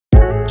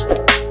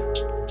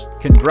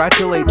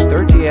congratulate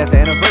 30th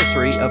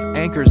anniversary of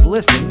Angkor's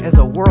listing as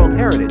a World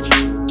Heritage.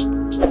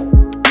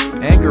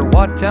 Angkor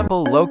Wat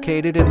Temple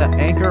located in the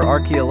Angkor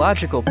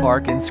Archeological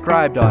Park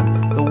inscribed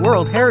on the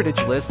World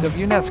Heritage List of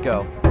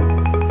UNESCO.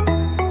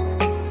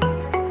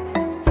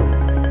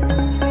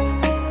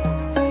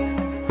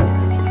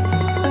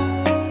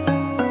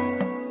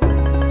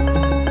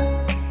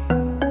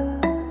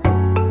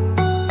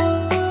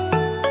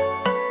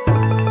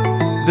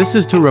 This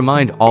is to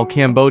remind all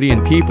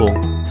Cambodian people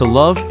to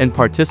love and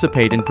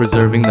participate in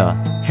preserving the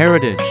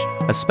heritage,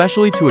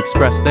 especially to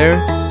express their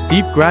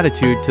deep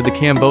gratitude to the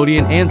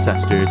Cambodian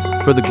ancestors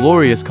for the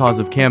glorious cause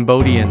of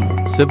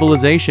Cambodian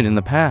civilization in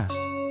the past.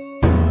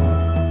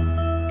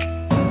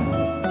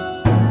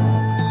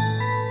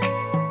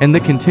 And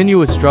the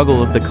continuous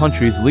struggle of the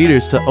country's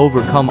leaders to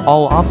overcome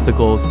all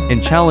obstacles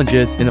and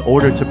challenges in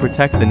order to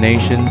protect the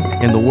nation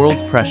and the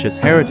world's precious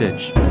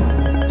heritage.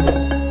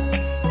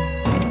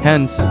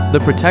 Hence,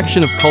 the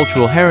protection of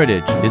cultural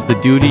heritage is the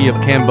duty of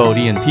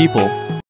Cambodian people